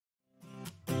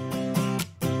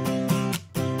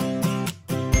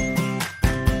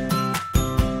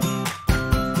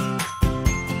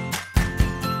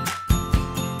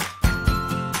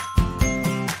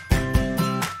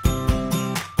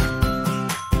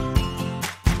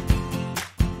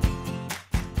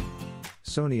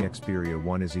Sony Xperia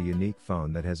 1 is a unique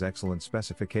phone that has excellent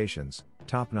specifications,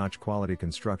 top-notch quality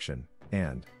construction,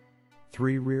 and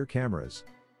 3 rear cameras.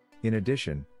 In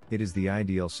addition, it is the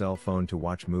ideal cell phone to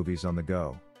watch movies on the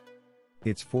go.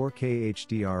 Its 4K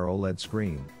HDR OLED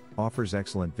screen offers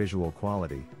excellent visual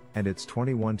quality, and its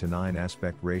 21:9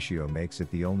 aspect ratio makes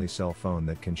it the only cell phone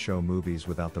that can show movies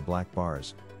without the black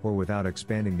bars, or without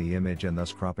expanding the image and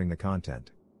thus cropping the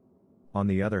content. On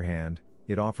the other hand,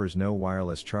 it offers no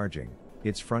wireless charging,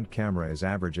 its front camera is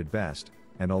average at best,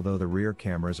 and although the rear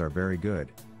cameras are very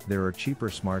good, there are cheaper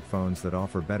smartphones that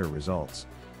offer better results.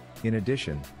 In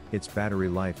addition, its battery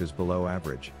life is below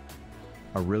average.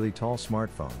 A really tall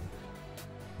smartphone.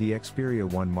 The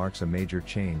Xperia 1 marks a major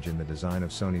change in the design of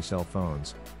Sony cell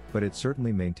phones, but it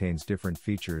certainly maintains different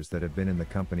features that have been in the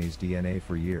company's DNA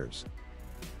for years.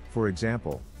 For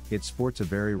example, it sports a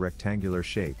very rectangular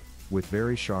shape, with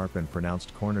very sharp and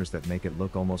pronounced corners that make it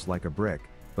look almost like a brick,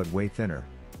 but way thinner.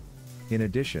 In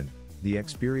addition, the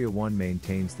Xperia 1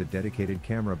 maintains the dedicated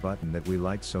camera button that we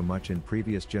liked so much in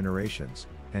previous generations,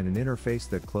 and an interface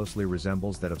that closely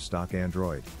resembles that of stock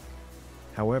Android.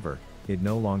 However, it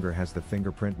no longer has the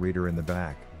fingerprint reader in the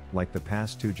back, like the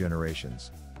past 2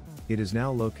 generations. It is now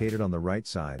located on the right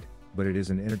side, but it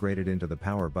isn't integrated into the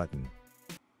power button.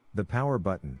 The power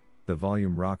button, the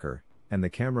volume rocker, and the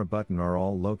camera button are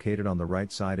all located on the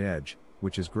right side edge,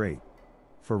 which is great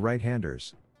for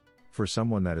right-handers. For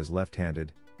someone that is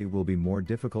left-handed, it will be more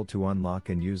difficult to unlock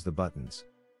and use the buttons.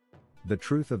 The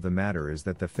truth of the matter is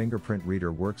that the fingerprint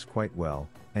reader works quite well,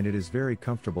 and it is very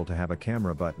comfortable to have a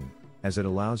camera button, as it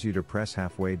allows you to press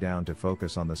halfway down to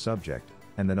focus on the subject,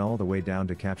 and then all the way down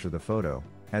to capture the photo,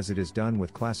 as it is done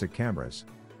with classic cameras.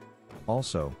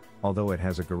 Also, although it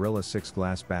has a Gorilla 6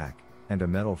 glass back, and a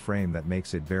metal frame that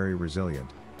makes it very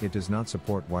resilient, it does not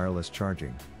support wireless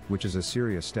charging, which is a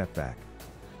serious step back.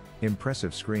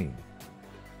 Impressive screen.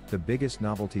 The biggest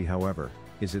novelty, however,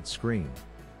 is its screen.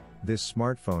 This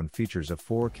smartphone features a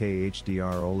 4K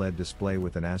HDR OLED display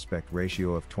with an aspect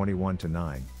ratio of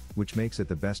 21:9, which makes it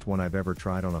the best one I've ever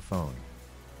tried on a phone.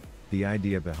 The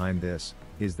idea behind this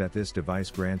is that this device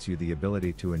grants you the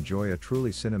ability to enjoy a truly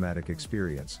cinematic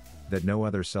experience that no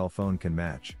other cell phone can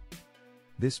match.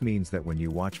 This means that when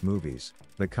you watch movies,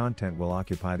 the content will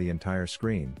occupy the entire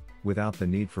screen, without the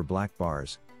need for black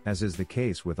bars, as is the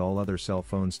case with all other cell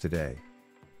phones today.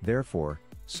 Therefore,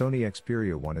 Sony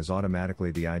Xperia 1 is automatically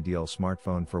the ideal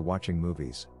smartphone for watching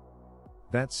movies.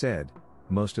 That said,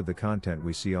 most of the content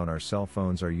we see on our cell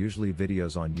phones are usually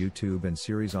videos on YouTube and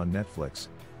series on Netflix,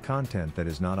 content that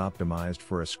is not optimized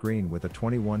for a screen with a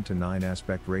 21:9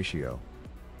 aspect ratio.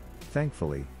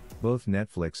 Thankfully, both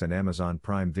Netflix and Amazon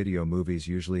Prime Video movies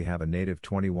usually have a native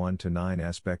 21:9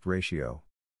 aspect ratio.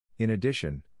 In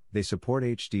addition, they support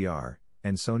HDR,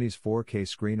 and Sony's 4K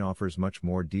screen offers much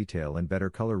more detail and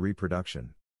better color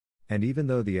reproduction. And even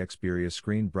though the Xperia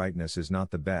screen brightness is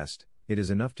not the best, it is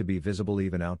enough to be visible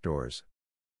even outdoors.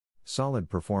 Solid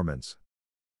performance.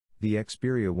 The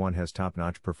Xperia 1 has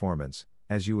top-notch performance,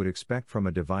 as you would expect from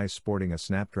a device sporting a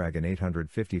Snapdragon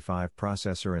 855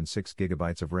 processor and 6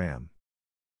 GB of RAM.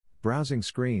 Browsing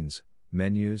screens,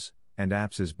 menus, and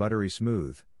apps is buttery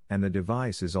smooth, and the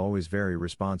device is always very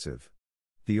responsive.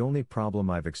 The only problem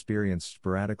I've experienced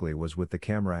sporadically was with the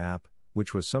camera app,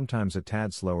 which was sometimes a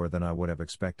tad slower than I would have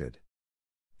expected.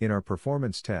 In our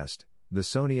performance test, the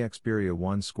Sony Xperia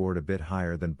 1 scored a bit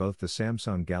higher than both the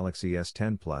Samsung Galaxy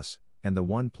S10 Plus and the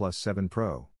OnePlus 7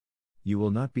 Pro. You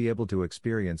will not be able to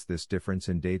experience this difference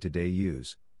in day-to-day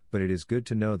use, but it is good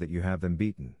to know that you have them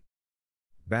beaten.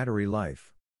 Battery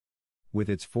life. With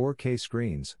its 4K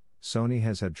screens, Sony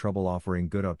has had trouble offering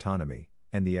good autonomy,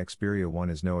 and the Xperia 1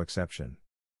 is no exception.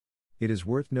 It is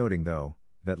worth noting though,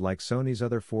 that like Sony's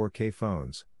other 4K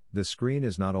phones, the screen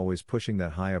is not always pushing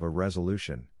that high of a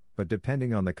resolution, but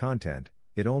depending on the content,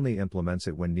 it only implements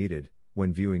it when needed,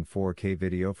 when viewing 4K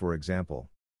video for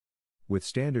example. With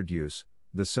standard use,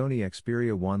 the Sony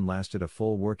Xperia 1 lasted a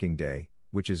full working day,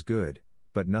 which is good,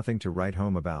 but nothing to write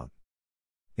home about.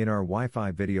 In our Wi-Fi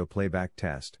video playback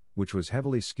test, which was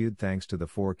heavily skewed thanks to the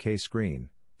 4K screen,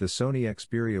 the Sony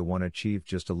Xperia 1 achieved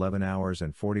just 11 hours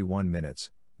and 41 minutes,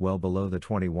 well below the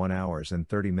 21 hours and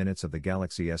 30 minutes of the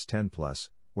Galaxy S10 Plus,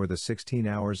 or the 16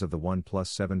 hours of the OnePlus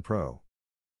 7 Pro.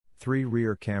 3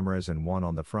 rear cameras and 1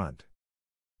 on the front.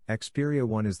 Xperia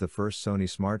 1 is the first Sony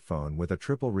smartphone with a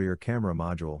triple rear camera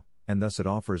module, and thus it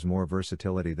offers more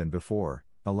versatility than before,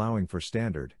 allowing for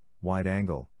standard,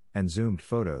 wide-angle, and zoomed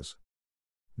photos.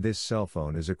 This cell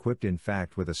phone is equipped in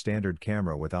fact with a standard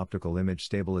camera with optical image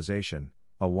stabilization,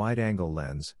 a wide-angle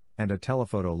lens, and a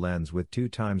telephoto lens with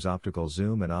 2x optical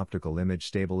zoom and optical image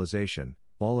stabilization,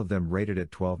 all of them rated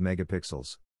at 12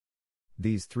 megapixels.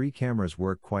 These three cameras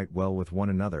work quite well with one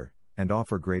another, and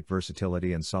offer great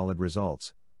versatility and solid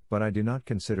results, but I do not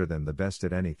consider them the best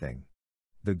at anything.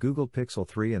 The Google Pixel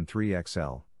 3 and 3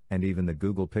 XL, and even the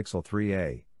Google Pixel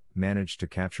 3a, manage to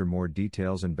capture more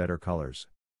details and better colors.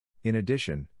 In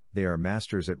addition, they are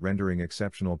masters at rendering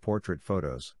exceptional portrait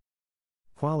photos.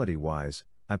 Quality-wise,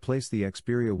 I place the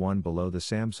Xperia 1 below the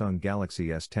Samsung Galaxy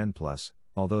S10 Plus,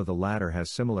 although the latter has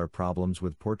similar problems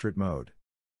with portrait mode.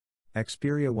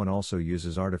 Xperia 1 also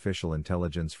uses artificial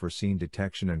intelligence for scene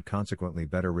detection and consequently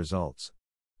better results.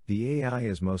 The AI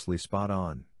is mostly spot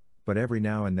on, but every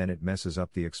now and then it messes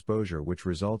up the exposure, which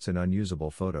results in unusable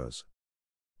photos.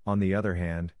 On the other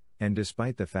hand, and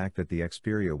despite the fact that the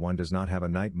Xperia 1 does not have a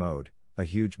night mode, a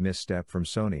huge misstep from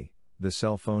Sony, the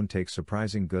cell phone takes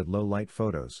surprising good low-light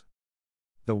photos.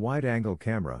 The wide-angle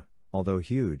camera, although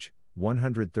huge,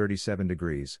 137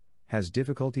 degrees, has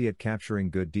difficulty at capturing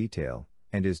good detail,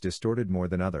 and is distorted more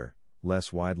than other,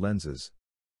 less wide lenses.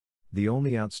 The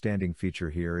only outstanding feature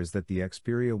here is that the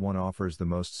Xperia 1 offers the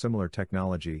most similar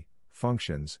technology,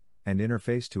 functions, and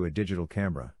interface to a digital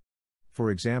camera.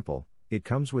 For example, it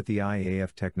comes with the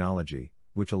IAF technology,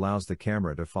 which allows the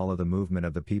camera to follow the movement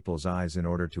of the people's eyes in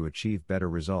order to achieve better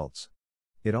results.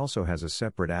 It also has a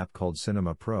separate app called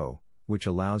Cinema Pro, which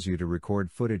allows you to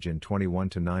record footage in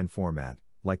 21:9 format,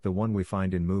 like the one we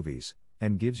find in movies,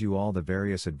 and gives you all the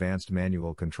various advanced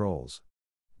manual controls.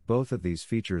 Both of these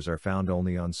features are found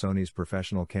only on Sony's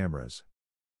professional cameras.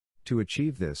 To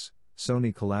achieve this,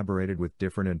 Sony collaborated with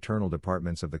different internal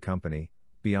departments of the company,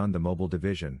 beyond the mobile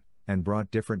division, and brought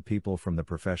different people from the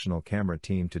professional camera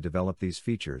team to develop these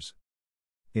features.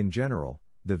 In general,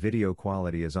 the video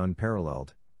quality is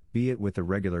unparalleled, be it with the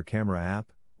regular camera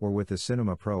app, or with the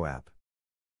Cinema Pro app.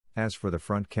 As for the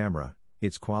front camera,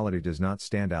 its quality does not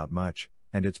stand out much,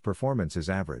 and its performance is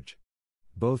average.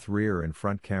 Both rear and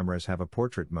front cameras have a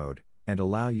portrait mode, and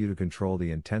allow you to control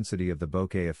the intensity of the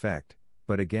bokeh effect,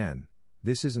 but again,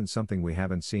 this isn't something we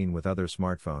haven't seen with other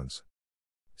smartphones.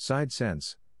 Side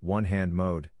sense, one-hand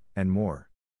mode, and more.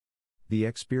 The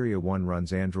Xperia 1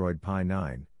 runs Android Pie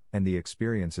 9, and the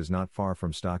experience is not far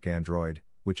from stock Android,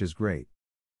 which is great.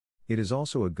 It is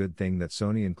also a good thing that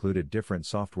Sony included different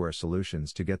software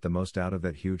solutions to get the most out of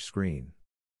that huge screen.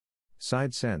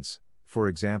 Side sense, for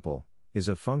example, is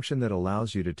a function that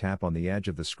allows you to tap on the edge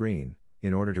of the screen,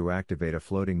 in order to activate a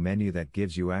floating menu that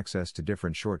gives you access to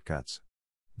different shortcuts.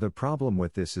 The problem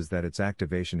with this is that its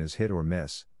activation is hit or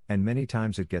miss, and many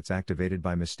times it gets activated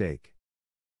by mistake.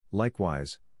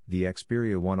 Likewise, the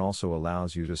Xperia 1 also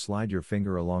allows you to slide your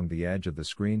finger along the edge of the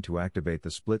screen to activate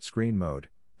the split screen mode,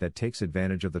 that takes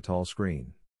advantage of the tall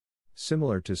screen.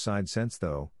 Similar to Side Sense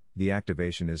though, the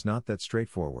activation is not that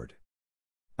straightforward.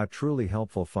 A truly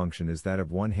helpful function is that of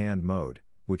one-hand mode,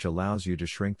 which allows you to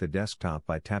shrink the desktop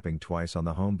by tapping twice on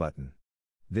the home button.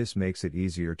 This makes it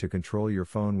easier to control your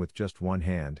phone with just one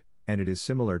hand, and it is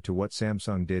similar to what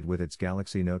Samsung did with its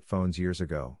Galaxy Note phones years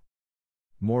ago.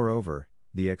 Moreover,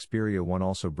 the Xperia 1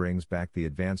 also brings back the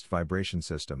advanced vibration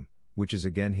system, which is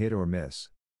again hit or miss.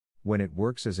 When it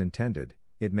works as intended,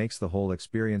 it makes the whole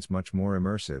experience much more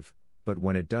immersive, but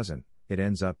when it doesn't, it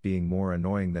ends up being more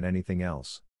annoying than anything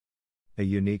else. A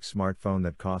unique smartphone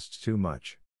that costs too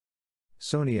much.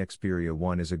 Sony Xperia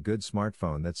 1 is a good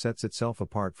smartphone that sets itself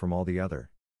apart from all the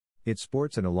other. It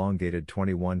sports an elongated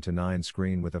 21:9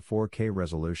 screen with a 4K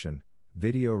resolution,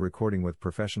 video recording with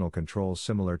professional controls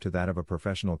similar to that of a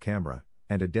professional camera,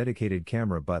 and a dedicated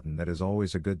camera button that is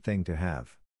always a good thing to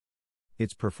have.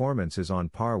 Its performance is on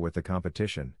par with the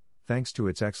competition, thanks to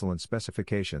its excellent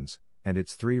specifications, and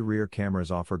its three rear cameras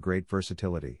offer great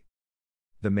versatility.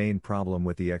 The main problem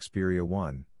with the Xperia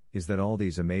 1 is that all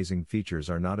these amazing features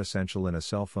are not essential in a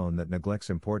cell phone that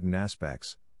neglects important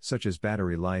aspects, such as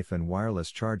battery life and wireless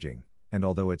charging, and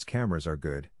although its cameras are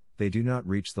good, they do not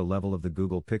reach the level of the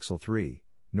Google Pixel 3,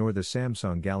 nor the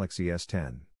Samsung Galaxy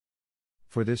S10.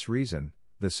 For this reason,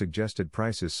 the suggested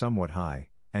price is somewhat high,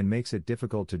 and makes it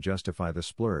difficult to justify the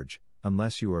splurge,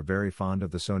 unless you are very fond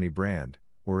of the Sony brand,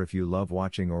 or if you love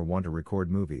watching or want to record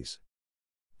movies.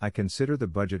 I consider the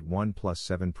budget OnePlus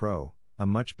 7 Pro a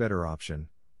much better option,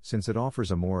 since it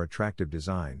offers a more attractive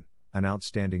design, an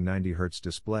outstanding 90Hz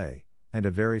display, and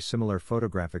a very similar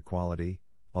photographic quality,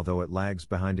 although it lags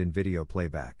behind in video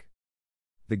playback.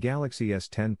 The Galaxy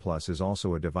S10 Plus is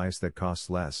also a device that costs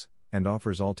less, and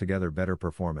offers altogether better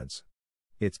performance.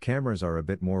 Its cameras are a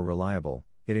bit more reliable,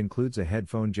 it includes a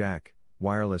headphone jack,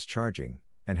 wireless charging,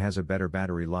 and has a better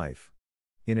battery life.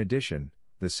 In addition,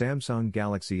 the Samsung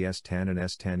Galaxy S10 and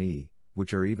S10e,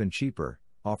 which are even cheaper,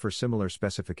 offer similar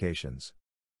specifications.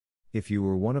 If you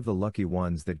were one of the lucky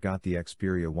ones that got the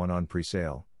Xperia 1 on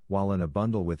pre-sale, while in a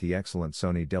bundle with the excellent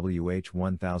Sony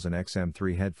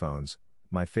WH-1000XM3 headphones,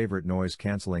 my favorite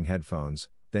noise-canceling headphones,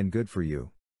 then good for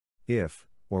you. If,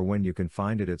 or when you can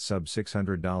find it at sub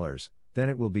 $600, then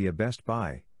it will be a best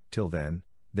buy. Till then,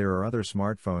 there are other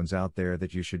smartphones out there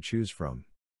that you should choose from.